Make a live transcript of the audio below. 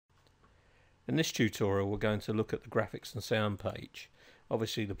In this tutorial we're going to look at the graphics and sound page.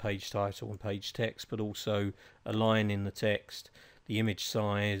 Obviously the page title and page text, but also aligning the text, the image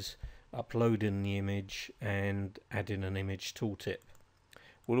size, uploading the image and adding an image tooltip.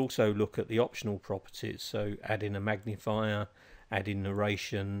 We'll also look at the optional properties, so adding a magnifier, adding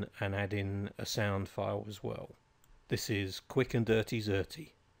narration and adding a sound file as well. This is Quick and Dirty Xerte.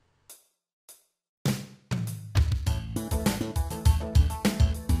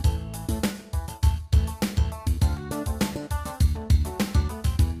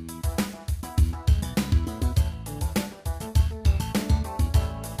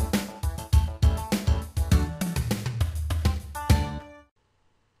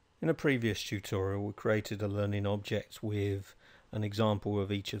 In a previous tutorial we created a learning object with an example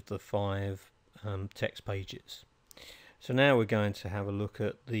of each of the 5 text pages. So now we're going to have a look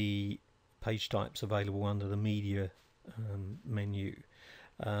at the page types available under the media menu.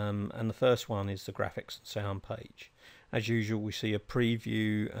 And the first one is the graphics and sound page. As usual we see a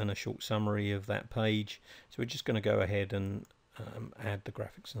preview and a short summary of that page, so we're just going to go ahead and add the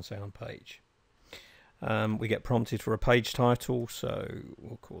graphics and sound page. We get prompted for a page title, so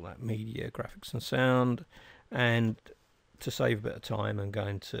we'll call that Media Graphics and Sound, and to save a bit of time I'm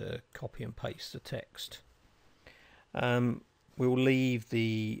going to copy and paste the text. We'll leave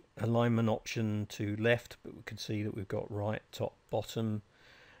the alignment option to left, but we can see that we've got right, top, bottom,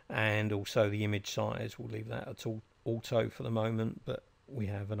 and also the image size. We'll leave that at auto for the moment, but we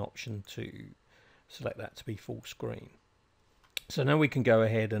have an option to select that to be full screen. So now we can go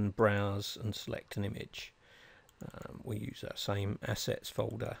ahead and browse and select an image. We use our same assets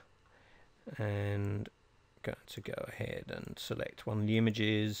folder and going to go ahead and select one of the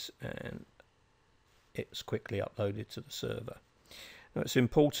images, and it's quickly uploaded to the server. Now it's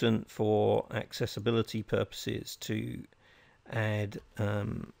important for accessibility purposes to add a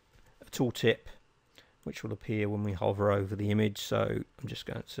tooltip which will appear when we hover over the image, so I'm just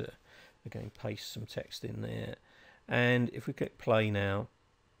going to again paste some text in there. And if we click play now,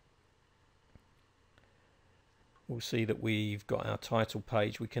 we'll see that we've got our title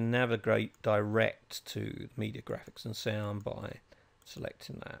page. We can navigate direct to the Media Graphics and Sound by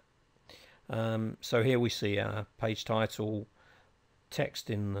selecting that. So here we see our page title, text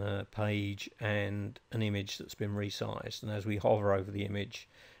in the page and an image that's been resized, and as we hover over the image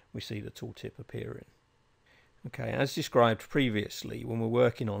we see the tooltip appearing. Okay, as described previously, when we're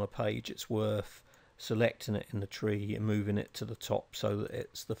working on a page it's worth selecting it in the tree and moving it to the top so that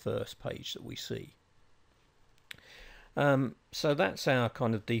it's the first page that we see. So that's our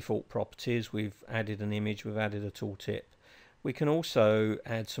kind of default properties. We've added an image, we've added a tooltip. We can also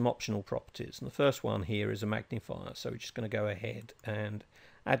add some optional properties, and the first one here is a magnifier, so we're just going to go ahead and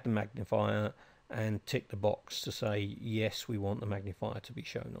add the magnifier and tick the box to say yes, we want the magnifier to be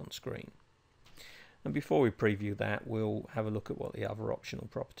shown on screen. And before we preview that, we'll have a look at what the other optional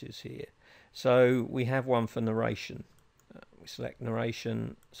properties here. So we have one for narration. We select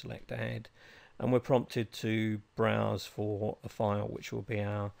narration, select add, and we're prompted to browse for a file which will be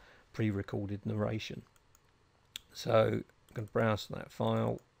our pre-recorded narration. So I'm going to browse that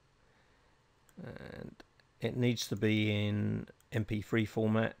file, and it needs to be in MP3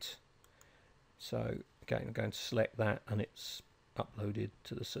 format. So again, I'm going to select that and it's uploaded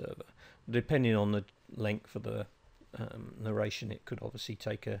to the server. Depending on the length of the narration, it could obviously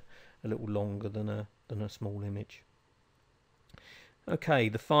take a little longer than a small image. Okay,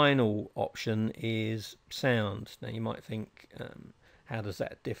 the final option is sound. Now you might think, how does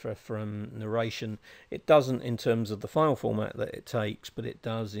that differ from narration? It doesn't in terms of the file format that it takes, but it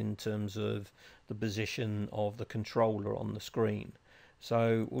does in terms of the position of the controller on the screen.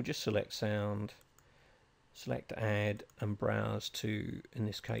 So we'll just select sound, select add and browse to, in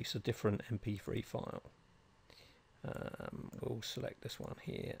this case, a different MP3 file. We'll select this one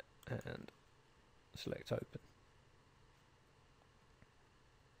here and select open.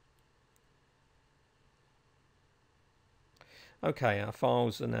 Okay, our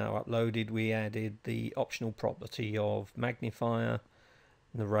files are now uploaded. We added the optional property of magnifier,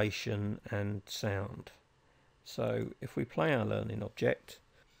 narration and sound. So if we play our learning object,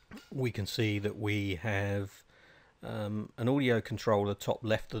 we can see that we have an audio controller top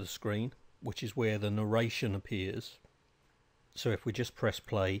left of the screen, which is where the narration appears. So if we just press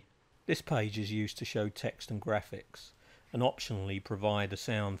play, this page is used to show text and graphics, and optionally provide a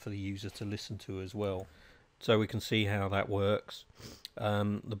sound for the user to listen to as well. So we can see how that works.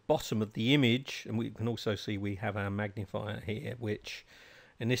 The bottom of the image, and we can also see we have our magnifier here, which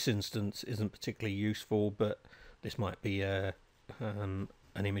in this instance isn't particularly useful, but this might be an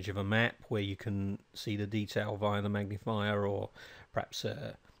image of a map where you can see the detail via the magnifier, or perhaps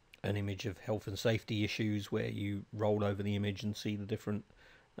a an image of health and safety issues where you roll over the image and see the different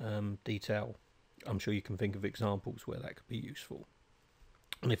detail. I'm sure you can think of examples where that could be useful.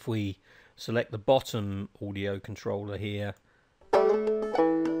 And if we select the bottom audio controller here,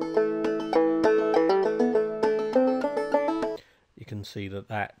 you can see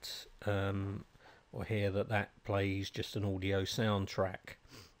that or hear that plays just an audio soundtrack,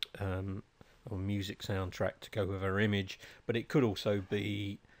 or music soundtrack to go with our image, but it could also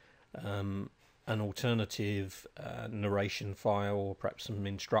be an alternative narration file, or perhaps some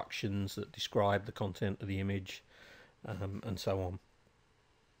instructions that describe the content of the image, and so on.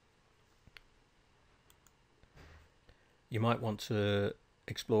 You might want to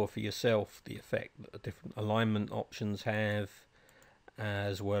explore for yourself the effect that the different alignment options have,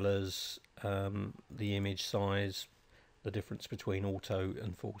 as well as the image size, the difference between auto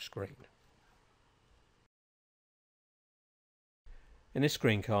and full screen. In this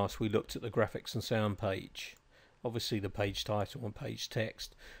screencast we looked at the graphics and sound page, obviously the page title and page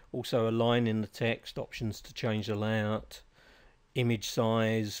text, also aligning the text, options to change the layout, image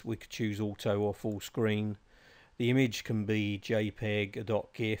size, we could choose auto or full screen. The image can be JPEG, a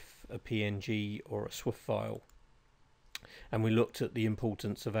 .gif, a PNG or a SWF file. And we looked at the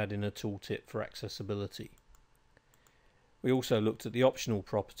importance of adding a tooltip for accessibility. We also looked at the optional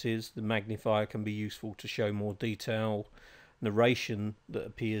properties. The magnifier can be useful to show more detail, narration that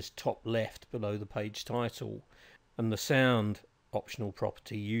appears top left below the page title, and the sound optional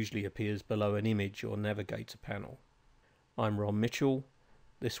property usually appears below an image or navigator panel. I'm Ron Mitchell.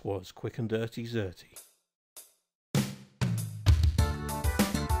 This was Quick and Dirty Xerte.